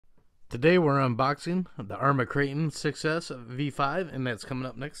Today we're unboxing the Arrma Kraton 6S V5, and that's coming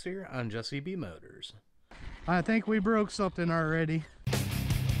up next year on Jesse B Motors. I think we broke something already.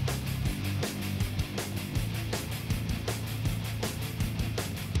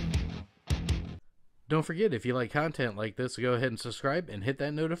 Don't forget, if you like content like this, go ahead and subscribe and hit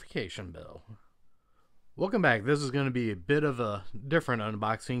that notification bell. Welcome back. This is going to be a bit of a different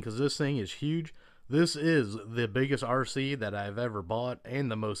unboxing because this thing is huge. This is the biggest RC that I've ever bought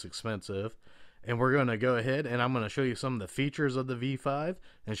and the most expensive. And we're going to go ahead and I'm going to show you some of the features of the V5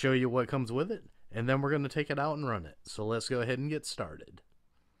 and show you what comes with it. And then we're going to take it out and run it. So let's go ahead and get started.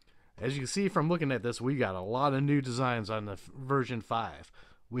 As you can see from looking at this, we got a lot of new designs on the version 5.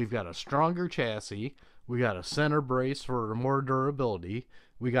 We've got a stronger chassis. We got a center brace for more durability.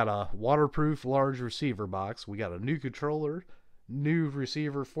 We got a waterproof large receiver box. We got a new controller, new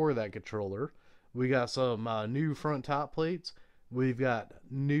receiver for that controller. We got some new front top plates. We've got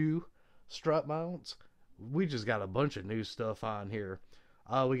new strut mounts. We just got a bunch of new stuff on here.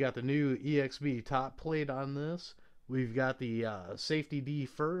 We got the new EXB top plate on this. We've got the safety D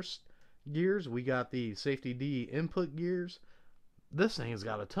first gears. We got the safety D input gears. This thing's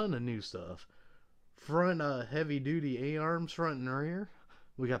got a ton of new stuff. Front heavy duty A-arms front and rear.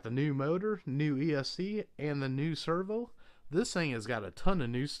 We got the new motor, new ESC, and the new servo. This thing has got a ton of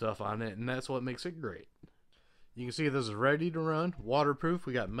new stuff on it, and that's what makes it great. You can see this is ready to run, waterproof.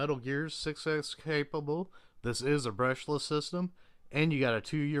 We got metal gears, 6X capable. This is a brushless system, and you got a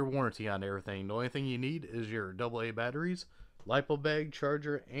 2-year warranty on everything. The only thing you need is your AA batteries, LiPo bag,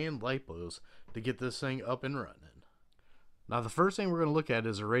 charger, and LiPos to get this thing up and running. Now the first thing we're going to look at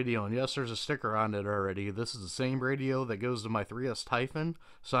is a radio, and yes, there's a sticker on it already. This is the same radio that goes to my 3S Typhon,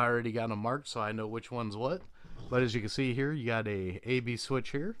 so I already got them marked so I know which one's what. But as you can see here, you got a AB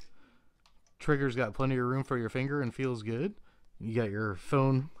switch here. Trigger's got plenty of room for your finger and feels good. You got your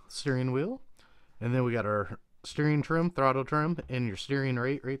phone steering wheel. And then we got our steering trim, throttle trim, and your steering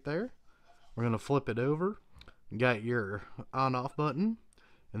rate right there. We're going to flip it over. You got your on-off button.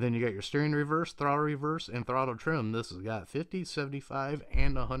 And then you got your steering reverse, throttle reverse, and throttle trim. This has got 50, 75,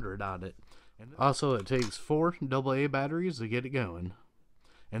 and 100 on it. And also, it takes 4 AA batteries to get it going.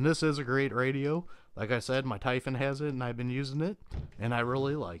 And this is a great radio. Like I said, my Typhon has it, and I've been using it, and I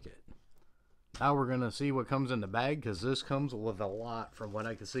really like it. Now we're going to see what comes in the bag, because this comes with a lot from what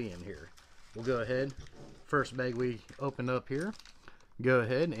I can see in here. We'll go ahead. First bag we opened up here. Go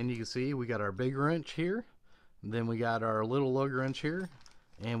ahead, and you can see we got our big wrench here. And then we got our little lug wrench here.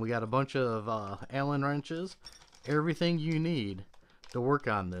 And we got a bunch of Allen wrenches. Everything you need to work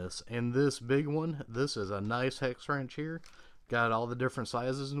on this. And this big one, this is a nice hex wrench here. Got all the different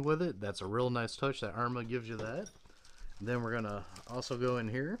sizes with it. That's a real nice touch that Arrma gives you that. And then we're going to also go in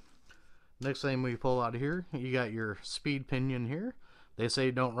here. Next thing we pull out of here, you got your speed pinion here. They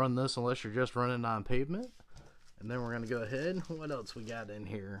say don't run this unless you're just running on pavement. And then we're going to go ahead. What else we got in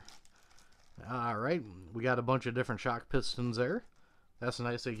here? Alright, we got a bunch of different shock pistons there. That's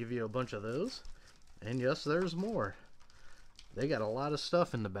nice, they give you a bunch of those. And yes, there's more. They got a lot of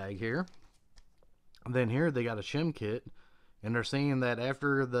stuff in the bag here. And then here they got a shim kit. And they're saying that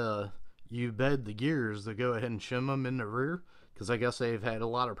after you bed the gears, they go ahead and shim them in the rear. Because I guess they've had a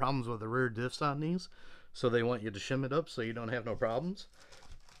lot of problems with the rear diffs on these. So they want you to shim it up so you don't have no problems.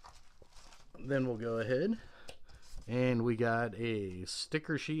 Then we'll go ahead. And we got a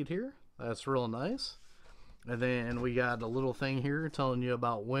sticker sheet here. That's real nice. And then we got a little thing here telling you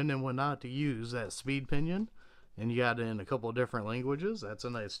about when and when not to use that speed pinion. And you got it in a couple of different languages. That's a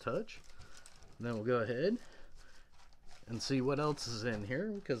nice touch. And then we'll go ahead and see what else is in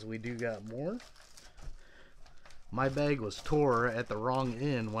here, because we do got more. My bag was tore at the wrong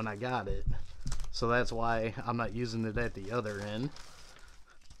end when I got it. So that's why I'm not using it at the other end.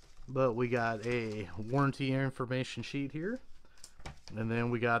 But we got a warranty information sheet here. And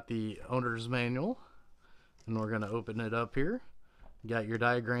then we got the owner's manual. And we're going to open it up here. Got your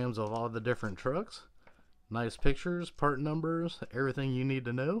diagrams of all the different trucks. Nice pictures, part numbers, everything you need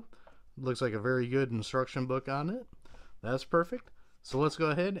to know. Looks like a very good instruction book on it. That's perfect. So let's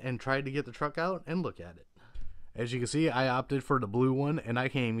go ahead and try to get the truck out and look at it. As you can see, I opted for the blue one, and I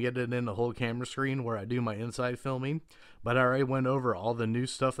can't even get it in the whole camera screen where I do my inside filming. But I already went over all the new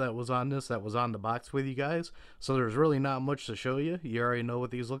stuff that was on this, that was on the box with you guys. So there's really not much to show you. You already know what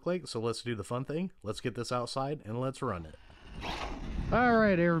these look like, so let's do the fun thing. Let's get this outside, and let's run it.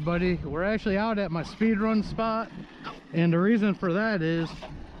 Alright everybody, we're actually out at my speed run spot. And the reason for that is,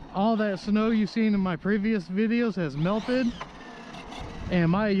 all that snow you've seen in my previous videos has melted. And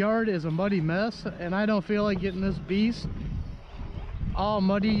my yard is a muddy mess, and I don't feel like getting this beast all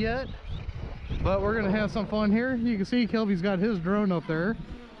muddy yet. But we're gonna have some fun here. You can see Kelby's got his drone up there.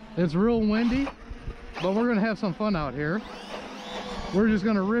 It's real windy, but we're gonna have some fun out here. We're just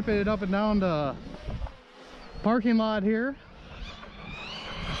gonna rip it up and down the parking lot here.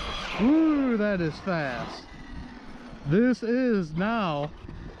 Ooh, that is fast. This is now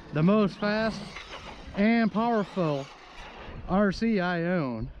the most fast and powerful RC I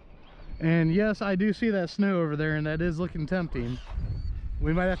own. And yes, I do see that snow over there, and that is looking tempting.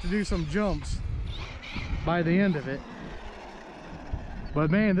 We might have to do some jumps by the end of it. But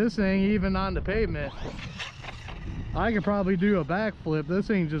man, this thing, even on the pavement, I could probably do a backflip. This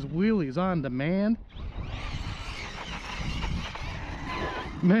thing just wheelies on demand.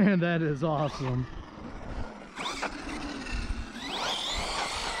 Man, that is awesome.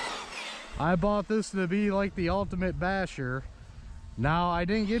 I bought this to be like the ultimate basher. Now, I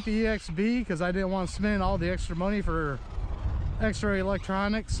didn't get the EXB because I didn't want to spend all the extra money for extra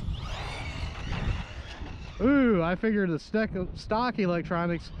electronics. Ooh, I figured the stock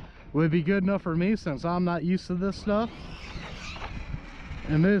electronics would be good enough for me since I'm not used to this stuff.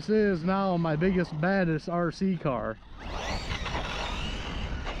 And this is now my biggest, baddest RC car.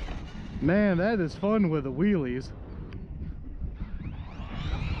 Man, that is fun with the wheelies.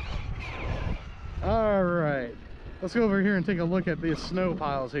 All right, let's go over here and take a look at these snow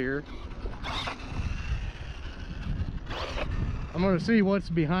piles here. I'm gonna see what's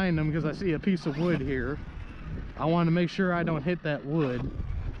behind them because I see a piece of wood here. I want to make sure I don't hit that wood.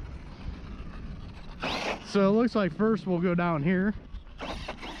 So it looks like first we'll go down here,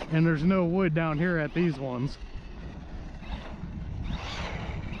 and there's no wood down here at these ones.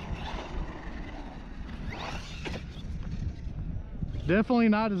 Definitely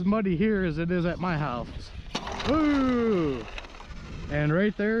not as muddy here as it is at my house. Ooh! And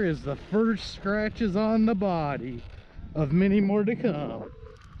right there is the first scratches on the body of many more to come.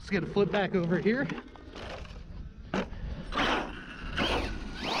 Let's get a flip back over here.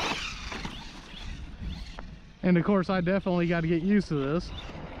 And of course, I definitely got to get used to this.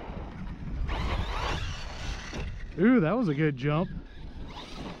 Ooh, that was a good jump.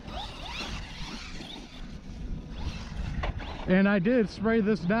 And I did spray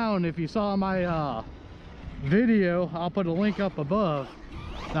this down. If you saw my video, I'll put a link up above,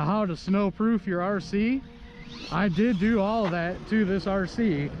 the how to snowproof your RC. I did do all of that to this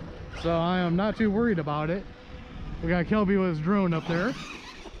RC, so I am not too worried about it. We got Kelby with his drone up there,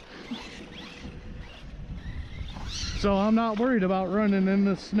 so I'm not worried about running in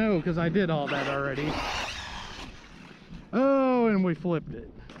the snow because I did all that already. Oh, and we flipped it.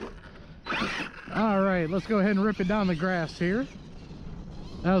 All right, let's go ahead and rip it down the grass here.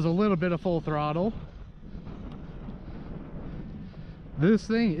 That was a little bit of full throttle. This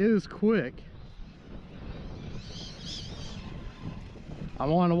thing is quick. I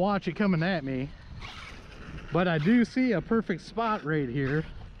want to watch it coming at me, but I do see a perfect spot right here.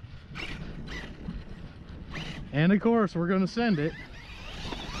 And of course, we're going to send it.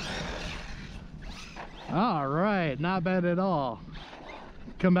 All right, not bad at all.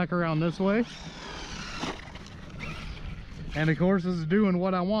 Come back around this way. And of course, this is doing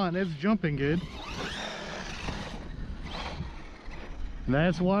what I want. It's jumping good.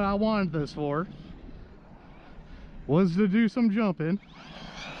 That's what I wanted this for, was to do some jumping.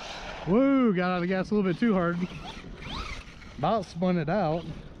 Whoa, got out of the gas a little bit too hard. About spun it out.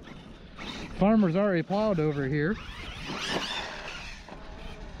 Farmer's already plowed over here.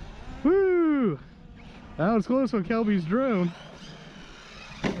 Woo! That was close with Kelby's drone.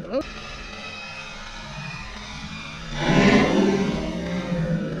 Oh.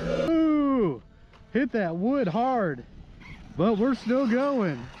 Ooh, hit that wood hard, but we're still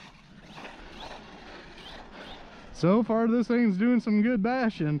going. So far this thing's doing some good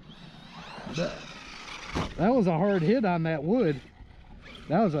bashing. That was a hard hit on that wood.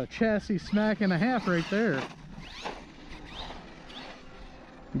 That was a chassis smack and a half right there.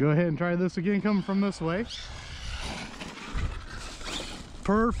 Go ahead and try this again coming from this way.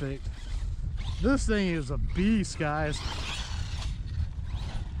 Perfect. This thing is a beast, guys.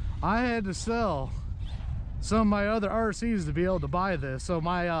 I had to sell some of my other RCs to be able to buy this, so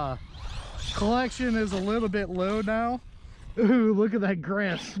my collection is a little bit low now. Ooh, look at that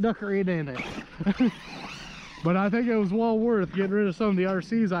grass snuck right in it. But I think it was well worth getting rid of some of the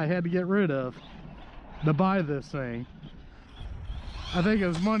RCs I had to get rid of to buy this thing. I think it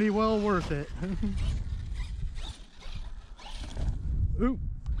was money well worth it. Ooh,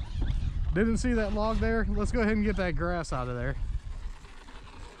 didn't see that log there. Let's go ahead and get that grass out of there.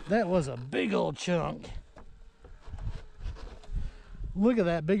 That was a big old chunk. Look at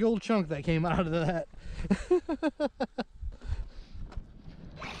that big old chunk that came out of that.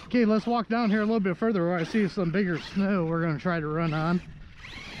 Okay, let's walk down here a little bit further where I see some bigger snow we're going to try to run on.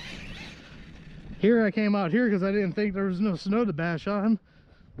 Here I came out here because I didn't think there was no snow to bash on.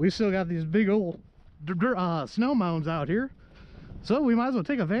 We still got these big old snow mounds out here, so we might as well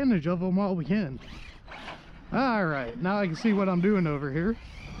take advantage of them while we can. All right, now I can see what I'm doing over here.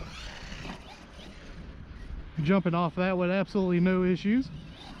 Jumping off that with absolutely no issues.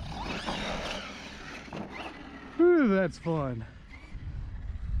 Ooh, that's fun.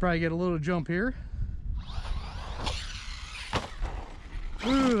 Probably get a little jump here.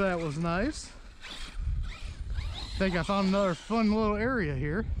 Ooh, that was nice. Think I found another fun little area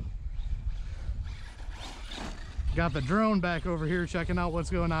here. Got the drone back over here checking out what's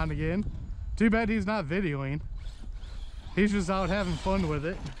going on again. Too bad he's not videoing. He's just out having fun with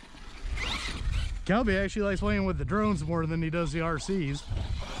it. Kelby actually likes playing with the drones more than he does the RCs.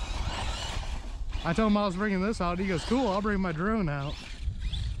 I told him I was bringing this out. He goes, cool, I'll bring my drone out.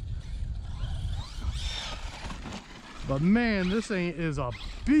 But man, this thing is a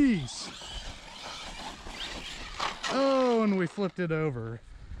beast. Oh, and we flipped it over.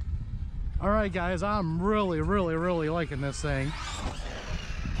 All right, guys, I'm really liking this thing.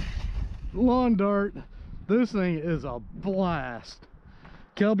 Lawn dart, this thing is a blast.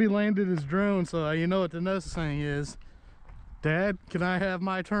 Kelby landed his drone, so you know what the next thing is. Dad, can I have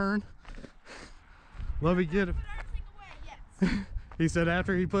my turn? Let me get it. Yes. He said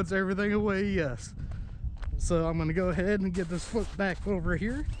after he puts everything away, yes. So I'm gonna go ahead and get this foot back over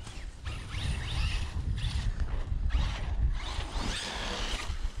here.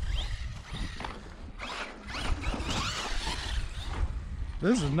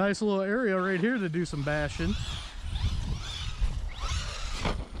 This is a nice little area right here to do some bashing.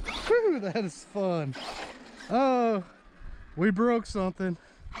 Whew, that is fun. Oh, we broke something.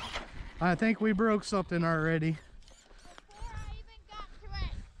 I think we broke something already. Before I even got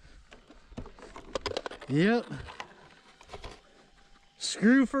to it. Yep.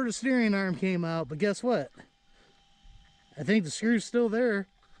 Screw for the steering arm came out, but guess what? I think the screw's still there,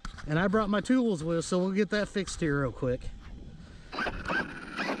 and I brought my tools with us, so we'll get that fixed here real quick.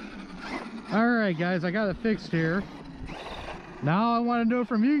 Alright guys, I got it fixed here. Now I want to know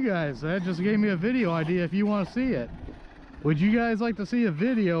from you guys. That just gave me a video idea if you want to see it. Would you guys like to see a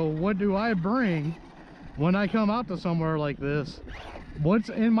video? What do I bring when I come out to somewhere like this? What's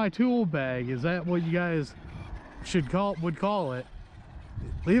in my tool bag? Is that what you guys would call it?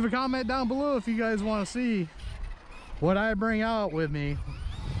 Leave a comment down below if you guys want to see what I bring out with me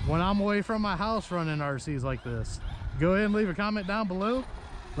when I'm away from my house running RCs like this. Go ahead and leave a comment down below.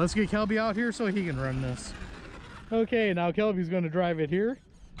 Let's get Kelby out here so he can run this. Okay, now Kelby's going to drive it here.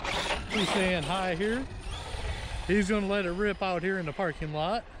 He's saying hi here. He's going to let it rip out here in the parking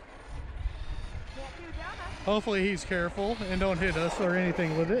lot. Hopefully he's careful and don't hit us or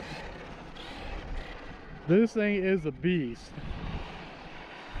anything with it. This thing is a beast.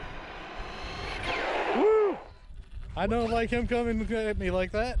 Woo! I don't like him coming at me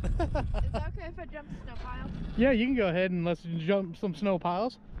like that. Is it okay if I jump the snow pile? Yeah, you can go ahead and let's jump some snow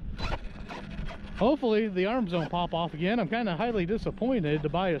piles. Hopefully the arms don't pop off again. I'm kind of highly disappointed to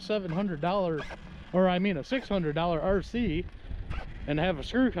buy a $700, or I mean a $600 RC and have a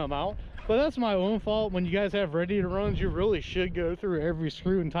screw come out. But that's my own fault. When you guys have ready to runs, you really should go through every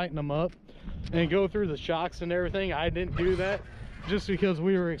screw and tighten them up and go through the shocks and everything. I didn't do that just because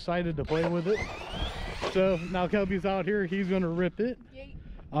we were excited to play with it. So now Kelby's out here, he's gonna rip it. Yeet.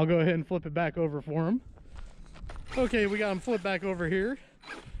 I'll go ahead and flip it back over for him. Okay, we got him flipped back over here.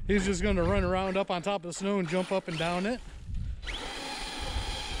 He's just gonna run around up on top of the snow and jump up and down it.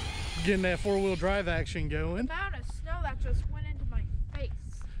 Getting that four-wheel drive action going. The amount of snow that just went into my face.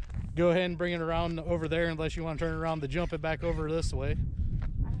 Go ahead and bring it around over there unless you want to turn around to jump it back over this way. I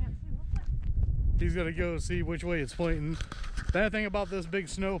can't see what's that. He's gonna go see which way it's pointing. That thing about this big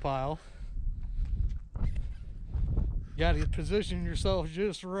snow pile, you gotta position yourself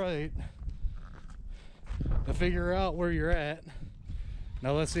just right to figure out where you're at.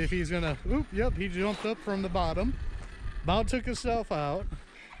 Now let's see if he's gonna, oop, yep, he jumped up from the bottom. About took himself out.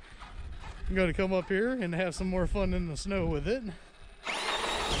 I'm gonna come up here and have some more fun in the snow with it.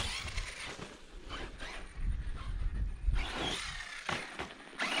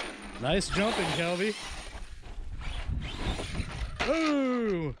 Nice jumping, Kelby.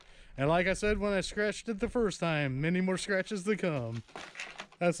 Ooh! And like I said when I scratched it the first time, many more scratches to come.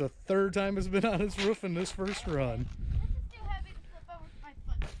 That's the third time it's been on its roof in this first run. This is too heavy to flip over my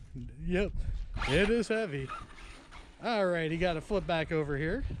foot. Yep, it is heavy. All right, he got a flip back over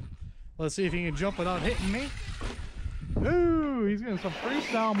here. Let's see if he can jump without hitting me. Ooh, he's getting some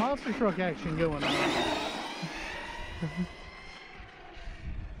freestyle monster truck action going on.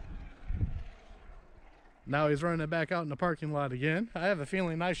 Now he's running it back out in the parking lot again. I have a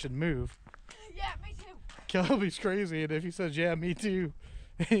feeling I should move. Yeah, Yeah, me too. Kelby's crazy, and if he says, yeah, me too,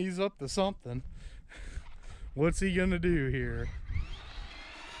 he's up to something. What's he gonna do here?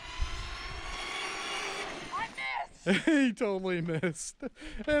 I missed. He totally missed.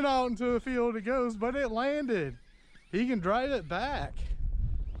 And out into the field it goes, but it landed. He can drive it back.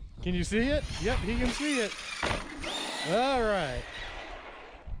 Can you see it? Yep, he can see it. All right.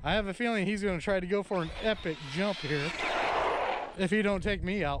 I have a feeling he's going to try to go for an epic jump here if he don't take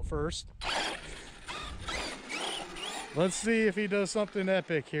me out first. Let's see if he does something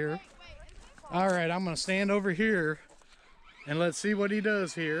epic here. All right, I'm going to stand over here and let's see what he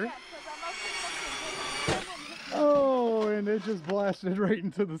does here. Oh, and it just blasted right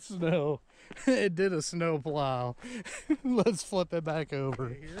into the snow. It did a snow plow. Let's flip it back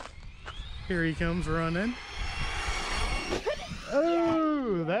over. Here he comes running.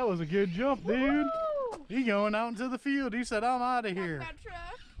 Oh, that was a good jump, dude. He going out into the field. He said, I'm out of here.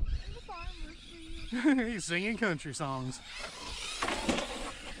 He's singing country songs.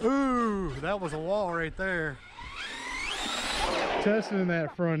 Ooh, that was a wall right there. Testing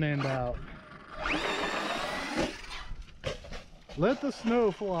that front end out. Let the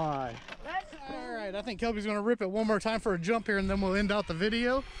snow fly. All right, I think Kelby's gonna rip it one more time for a jump here and then we'll end out the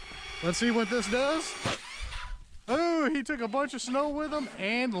video. Let's see what this does. Oh, he took a bunch of snow with him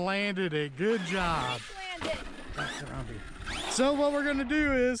and landed it. Good job. So what we're gonna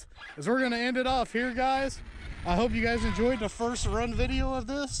do is we're gonna end it off here, guys. I hope you guys enjoyed the first run video of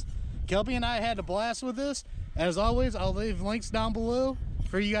this. Kelby and I had a blast with this. As always, I'll leave links down below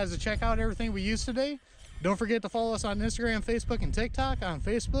for you guys to check out everything we used today. Don't forget to follow us on Instagram, Facebook, and TikTok. On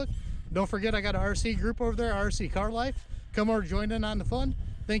Facebook, don't forget I got an RC group over there, RC Car Life. Come over, join in on the fun.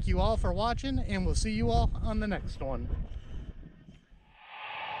 Thank you all for watching, and we'll see you all on the next one.